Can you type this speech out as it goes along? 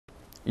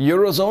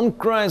Eurozone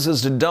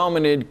crisis to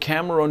dominate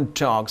Cameron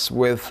talks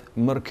with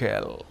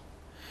Merkel.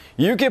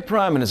 UK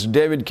Prime Minister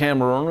David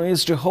Cameron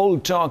is to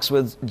hold talks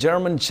with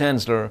German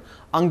Chancellor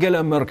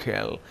Angela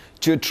Merkel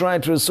to try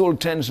to resolve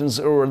tensions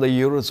over the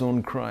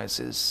Eurozone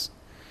crisis.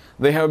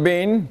 They have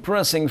been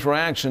pressing for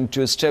action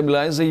to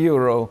stabilize the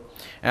euro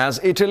as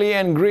Italy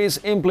and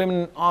Greece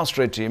implement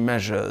austerity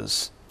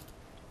measures.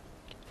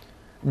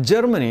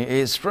 Germany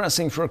is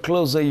pressing for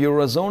closer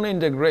Eurozone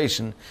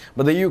integration,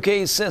 but the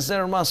UK says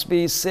there must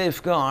be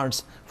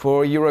safeguards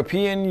for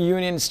European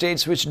Union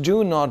states which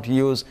do not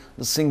use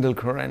the single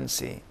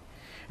currency.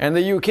 And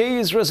the UK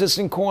is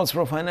resisting calls for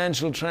a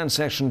financial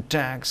transaction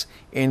tax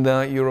in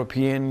the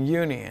European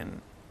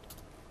Union.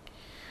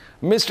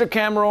 Mr.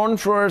 Cameron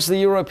first the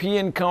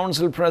European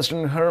Council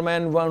President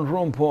Herman Van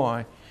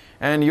Rompuy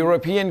and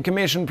European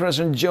Commission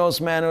President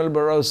Jose Manuel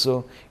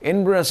Barroso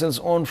in Brussels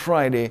on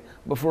Friday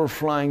before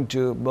flying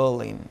to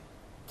Berlin.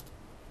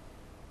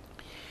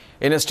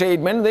 In a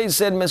statement, they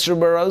said Mr.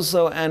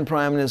 Barroso and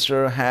Prime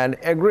Minister had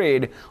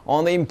agreed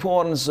on the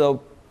importance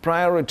of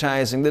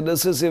prioritizing the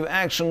decisive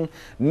action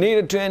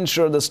needed to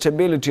ensure the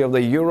stability of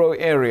the euro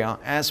area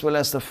as well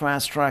as the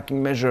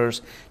fast-tracking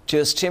measures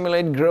to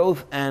stimulate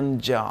growth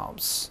and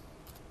jobs.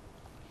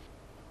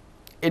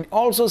 It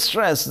also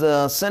stressed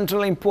the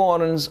central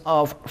importance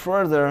of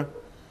further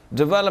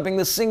developing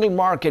the single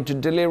market to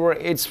deliver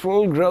its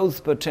full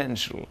growth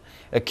potential,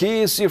 a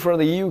key issue for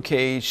the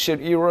UK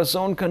should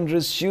Eurozone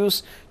countries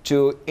choose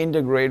to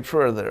integrate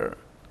further.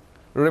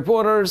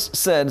 Reporters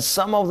said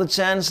some of the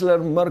Chancellor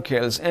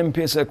Merkel's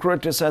MPs have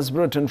criticized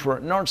Britain for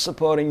not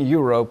supporting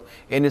Europe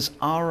in its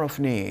hour of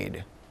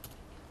need.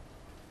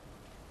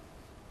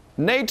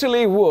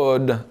 Natalie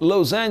Wood,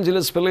 Los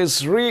Angeles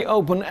police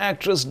reopen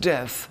actress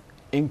death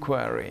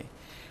inquiry.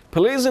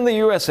 Police in the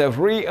US have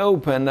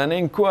reopened an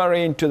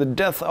inquiry into the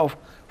death of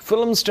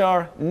film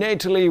star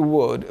Natalie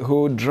Wood,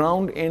 who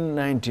drowned in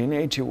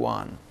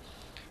 1981.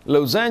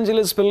 Los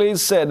Angeles police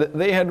said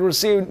they had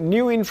received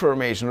new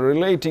information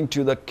relating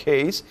to the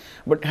case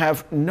but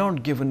have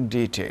not given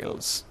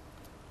details.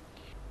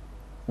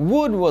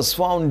 Wood was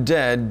found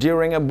dead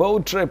during a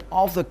boat trip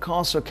off the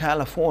coast of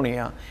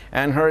California,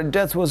 and her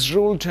death was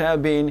ruled to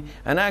have been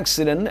an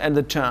accident at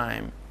the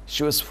time.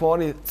 She was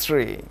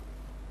 43.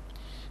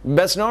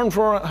 Best known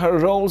for her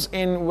roles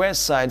in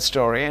West Side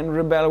Story and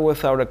Rebel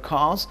Without a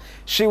Cause,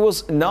 she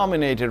was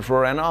nominated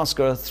for an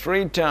Oscar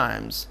 3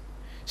 times.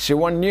 She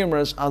won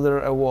numerous other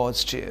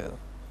awards too.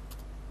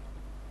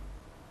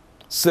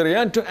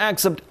 Syria to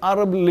accept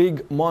Arab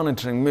League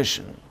monitoring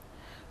mission.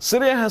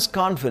 Syria has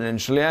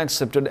confidentially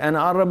accepted an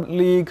Arab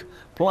League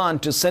plan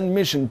to send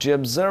mission to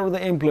observe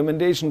the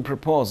implementation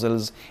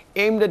proposals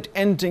aimed at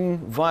ending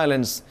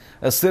violence,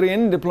 a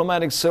Syrian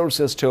diplomatic source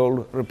has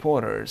told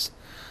reporters.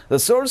 The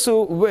source,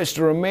 who wished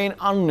to remain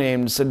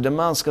unnamed, said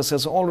Damascus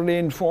has already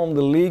informed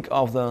the League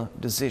of the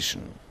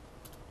decision.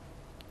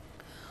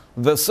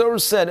 The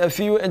source said a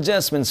few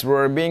adjustments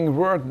were being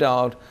worked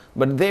out,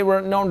 but they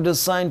were not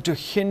designed to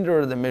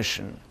hinder the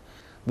mission.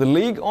 The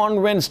League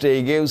on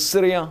Wednesday gave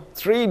Syria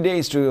 3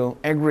 days to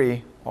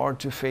agree or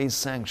to face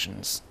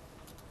sanctions.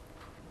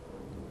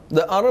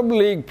 The Arab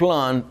League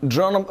plan,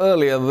 drawn up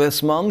earlier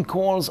this month,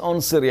 calls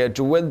on Syria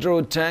to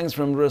withdraw tanks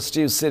from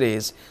rescue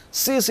cities,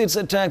 cease its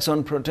attacks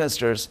on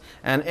protesters,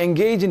 and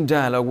engage in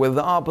dialogue with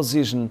the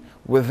opposition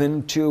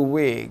within 2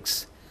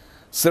 weeks.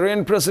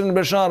 Syrian President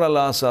Bashar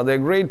al-Assad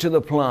agreed to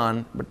the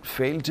plan but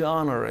failed to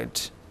honor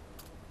it.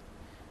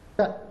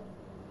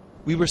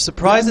 We were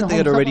surprised that they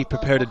had already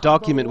prepared a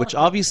document which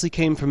obviously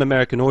came from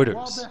American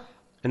orders.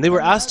 And they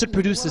were asked to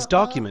produce this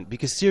document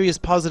because Syria's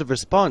positive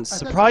response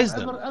surprised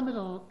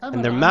them,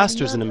 and they're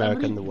masters in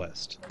America and the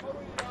West.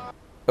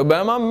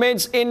 Obama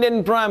meets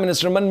Indian Prime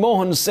Minister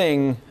Manmohan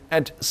Singh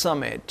at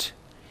summit.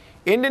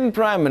 Indian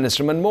Prime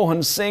Minister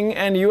Manmohan Singh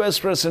and US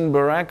President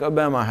Barack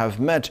Obama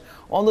have met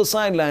on the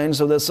sidelines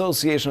of the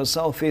Association of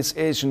Southeast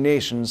Asian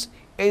Nations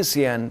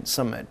ASEAN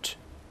summit.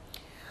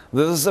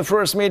 This is the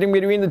first meeting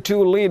between the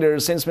two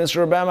leaders since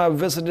Mr. Obama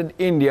visited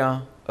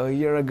India a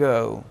year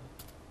ago.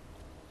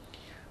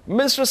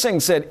 Mr.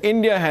 Singh said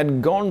India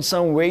had gone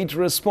some way to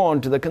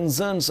respond to the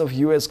concerns of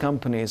US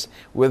companies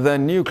with the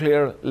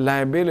nuclear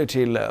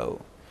liability law.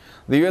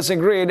 The US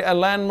agreed a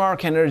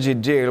landmark energy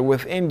deal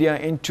with India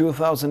in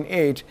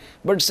 2008,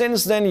 but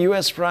since then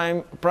US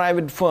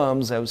private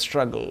firms have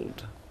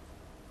struggled.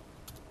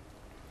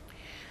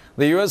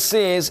 The US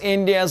says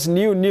India's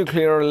new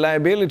nuclear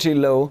liability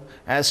law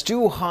is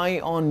too high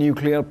on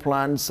nuclear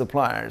plant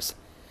suppliers,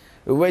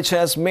 which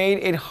has made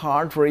it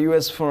hard for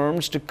US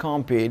firms to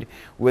compete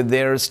with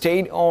their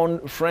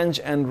state-owned French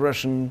and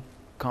Russian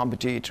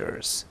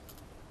competitors.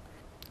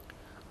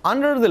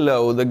 Under the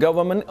law, the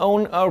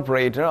government-owned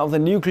operator of the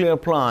nuclear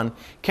plant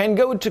can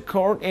go to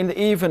court in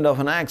the event of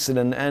an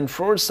accident and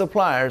force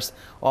suppliers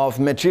of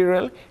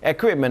material,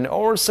 equipment,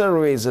 or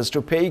services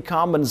to pay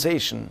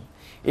compensation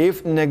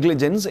if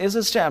negligence is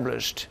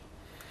established.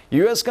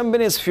 US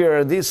companies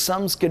fear these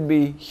sums could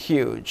be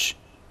huge.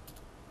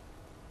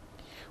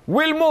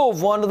 We'll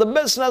move on to the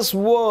business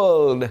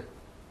world.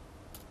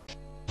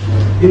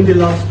 In the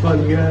last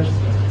 12 years,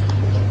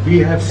 we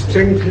have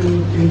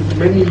strengthened in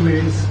many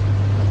ways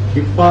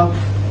the path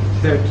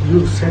that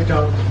you set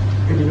out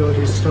in your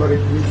historic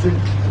visit,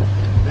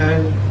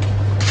 and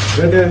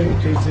whether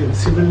it is in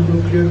civil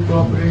nuclear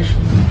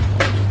cooperation,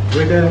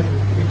 whether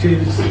it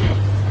is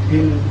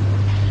in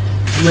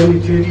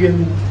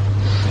humanitarian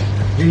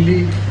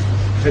relief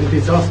and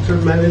disaster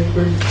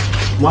management,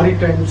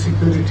 maritime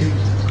security,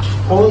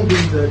 all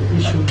these are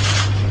issues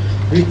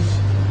which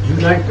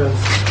unite us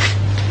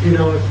in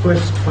our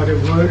quest for a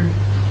world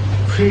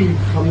free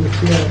from the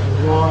fear of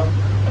war,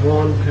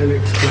 want and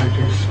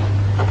exploitation.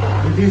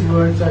 With these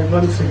words, I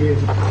once again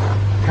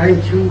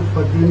thank you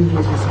for giving me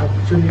this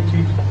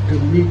opportunity to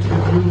meet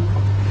with you,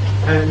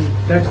 and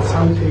that is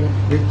something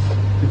which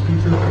the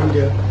people of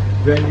India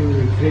value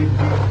a great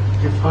deal.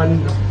 The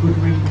fund of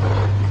goodwill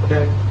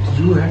that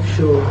you have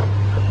shown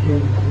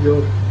in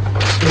your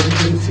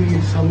presidency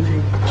is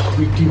something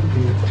we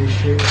deeply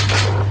appreciate.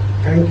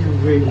 Thank you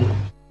very much.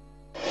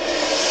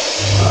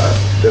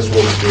 This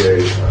will be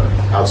an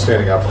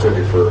outstanding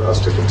opportunity for us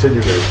to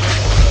continue to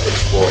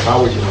explore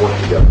how we can work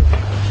together,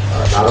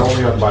 not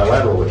only on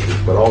bilateral issues,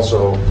 but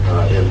also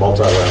in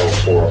multilateral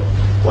fora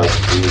like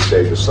the East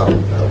Asia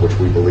Summit, which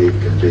we believe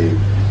can be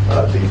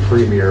the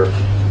premier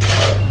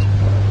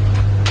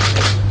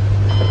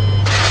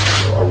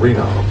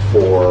arena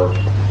for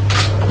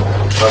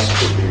us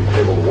to be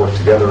able to work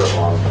together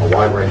on a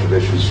wide range of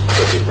issues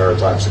such as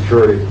maritime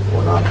security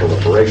or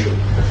non-proliferation,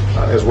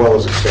 as well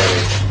as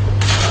expanding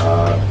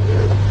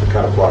the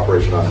kind of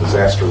cooperation on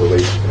disaster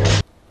relief.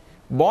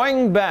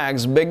 Boeing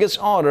bags biggest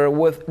order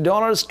with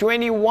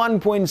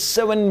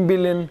 $21.7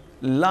 billion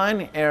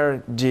Lion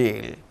Air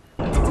deal.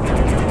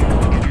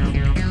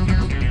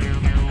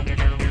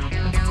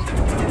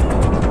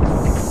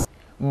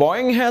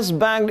 Boeing has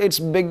bagged its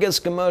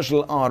biggest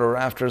commercial order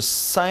after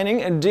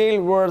signing a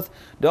deal worth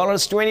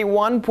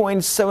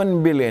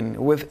 $21.7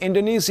 billion with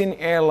Indonesian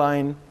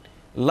airline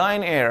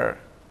Lion Air.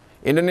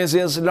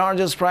 Indonesia's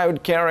largest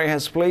private carrier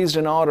has placed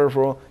an order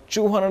for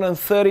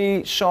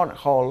 230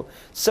 short-haul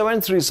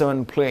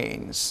 737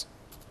 planes.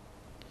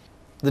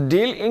 The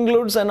deal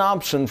includes an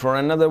option for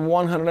another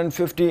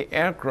 150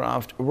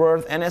 aircraft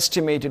worth an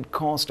estimated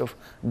cost of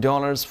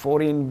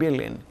 $14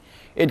 billion.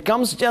 It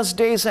comes just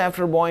days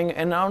after Boeing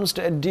announced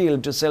a deal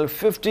to sell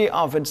 50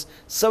 of its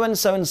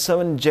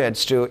 777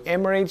 jets to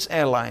Emirates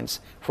Airlines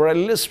for a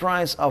list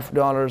price of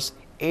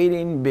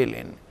 $18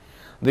 billion.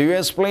 The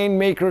U.S. plane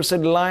maker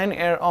said Lion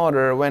Air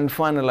order, when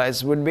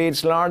finalized, would be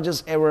its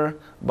largest ever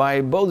by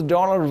both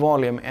dollar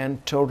volume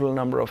and total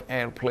number of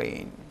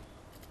airplanes.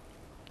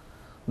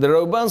 The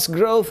robust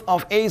growth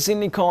of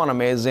Asian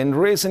economies in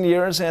recent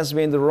years has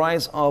been the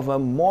rise of a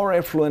more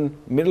affluent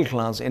middle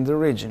class in the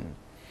region.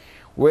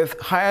 With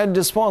higher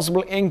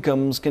disposable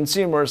incomes,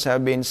 consumers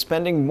have been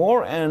spending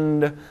more,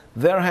 and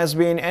there has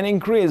been an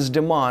increased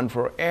demand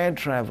for air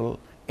travel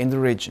in the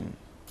region.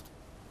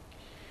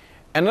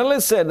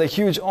 Analysts said the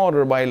huge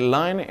order by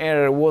Lion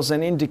Air was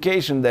an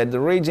indication that the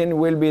region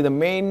will be the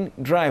main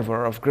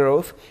driver of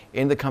growth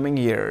in the coming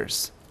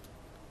years.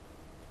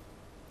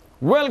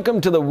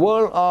 Welcome to the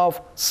world of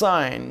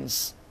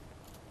science.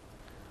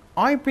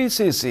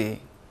 IPCC,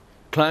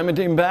 climate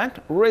impact,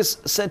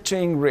 risk set to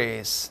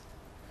increase.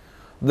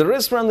 The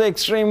risk from the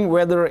extreme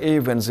weather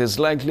events is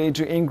likely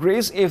to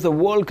increase if the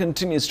world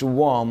continues to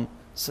warm,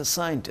 say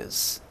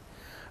scientists.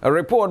 A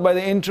report by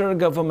the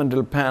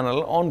Intergovernmental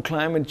Panel on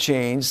Climate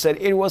Change said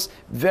it was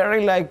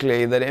very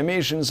likely that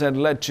emissions had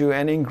led to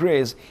an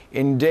increase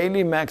in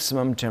daily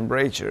maximum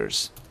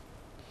temperatures.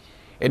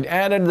 It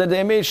added that the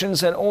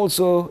emissions had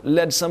also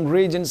led some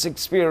regions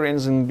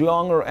experiencing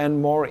longer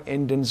and more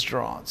intense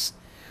droughts.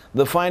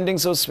 The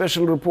findings of the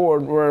special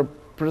report were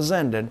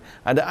presented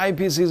at the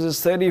IPCC's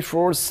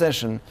 34th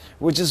session,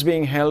 which is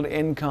being held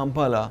in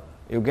Kampala,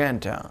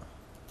 Uganda.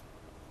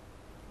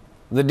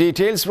 The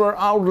details were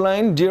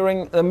outlined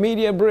during a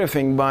media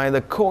briefing by the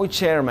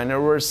co-chairman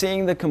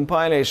overseeing the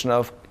compilation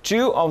of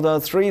 2 of the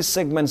 3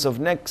 segments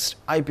of next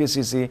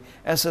IPCC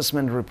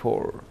assessment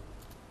report.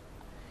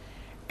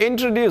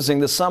 Introducing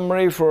the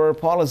summary for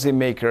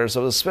policymakers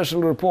of the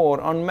special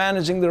report on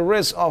managing the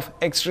risk of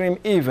extreme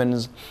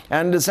events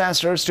and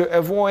disasters to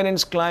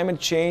avoidance climate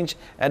change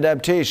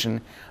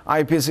adaptation,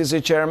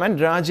 IPCC Chairman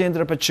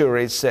Rajendra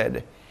Pachauri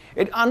said,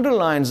 it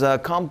underlines the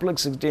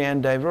complexity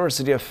and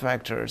diversity of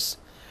factors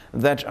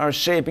that are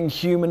shaping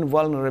human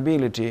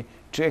vulnerability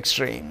to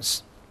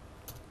extremes.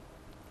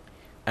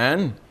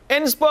 And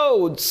in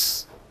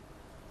sports,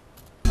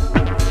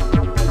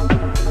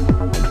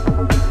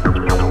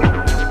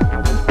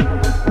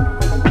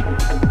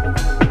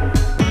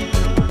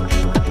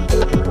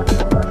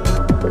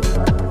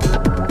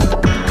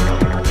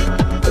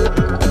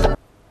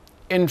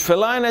 in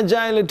feline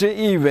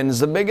agility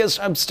events, the biggest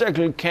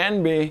obstacle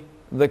can be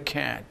the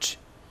catch.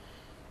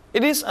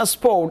 It is a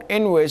sport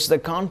in which the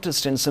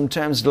contestants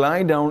sometimes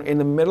lie down in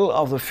the middle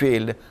of the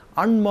field,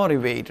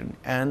 unmotivated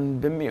and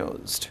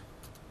bemused.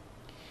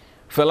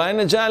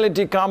 Feline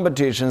agility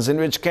competitions in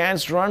which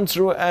cats run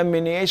through a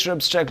miniature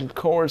obstacle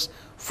course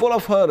full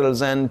of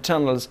hurdles and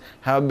tunnels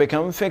have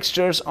become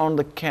fixtures on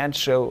the cat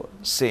show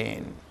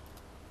scene.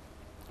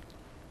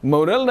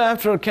 Modeled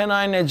after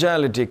canine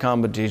agility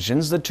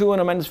competitions, the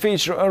tournaments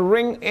feature a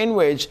ring in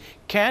which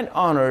cat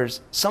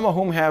owners, some of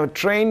whom have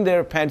trained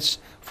their pets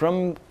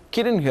from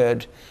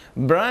kittenhood,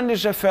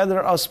 brandish a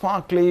feather or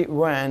sparkly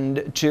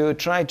wand to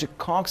try to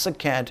coax a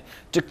cat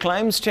to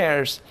climb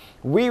stairs,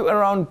 weave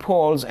around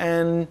poles,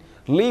 and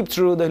leap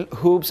through the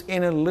hoops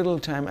in as little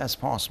time as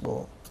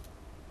possible.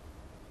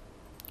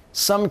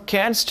 Some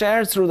cats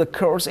stare through the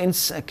course in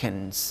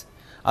seconds.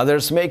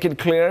 Others make it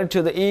clear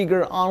to the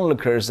eager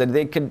onlookers that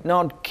they could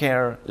not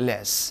care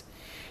less.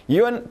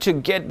 "You want to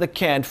get the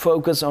cat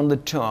focused on the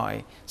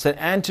toy," said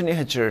Anthony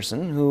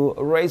Hutcherson, who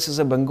raises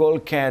a Bengal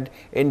cat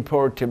in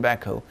Port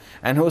Tobacco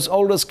and whose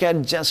oldest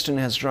cat Justin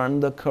has run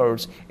the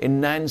course in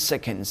 9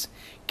 seconds.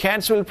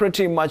 "Cats will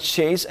pretty much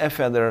chase a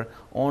feather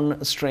on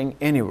a string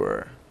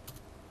anywhere."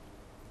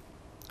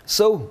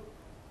 So,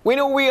 we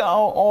know we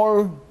are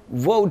all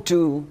vowed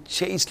to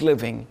chaste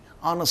living,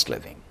 honest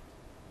living.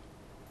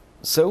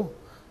 So,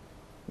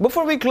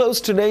 before we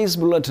close today's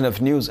bulletin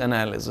of news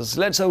analysis,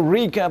 let's have a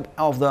recap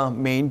of the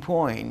main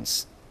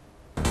points.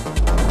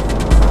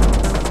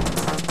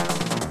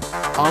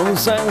 Aung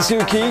San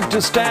Suu Kyi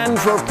to stand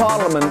for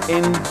parliament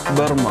in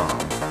Burma.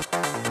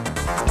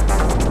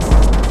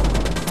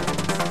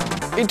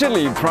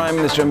 Italy Prime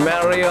Minister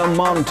Mario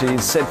Monti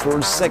set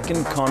for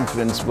second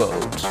confidence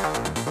vote.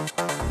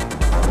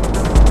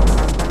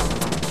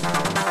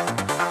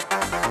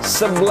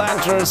 Sepp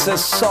Blatter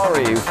says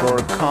sorry for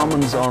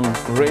comments on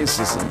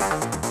racism.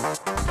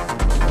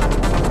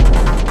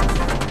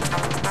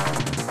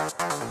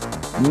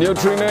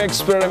 Neutrino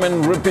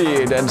experiment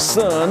repeat at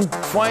Cern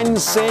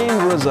finds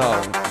same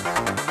result.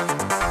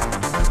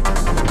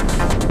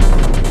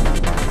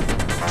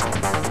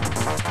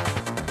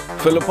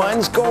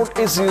 Philippines court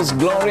issues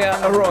Gloria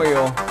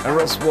Arroyo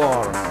arrest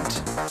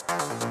warrant.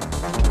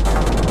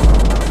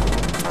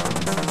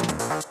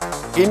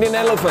 Indian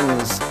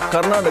elephants,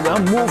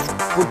 Karnataka move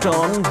put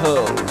on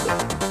hold.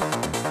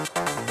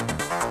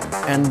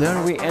 And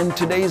there we end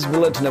today's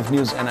bulletin of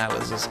news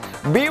analysis.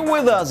 Be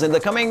with us in the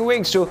coming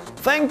weeks to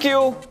thank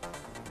you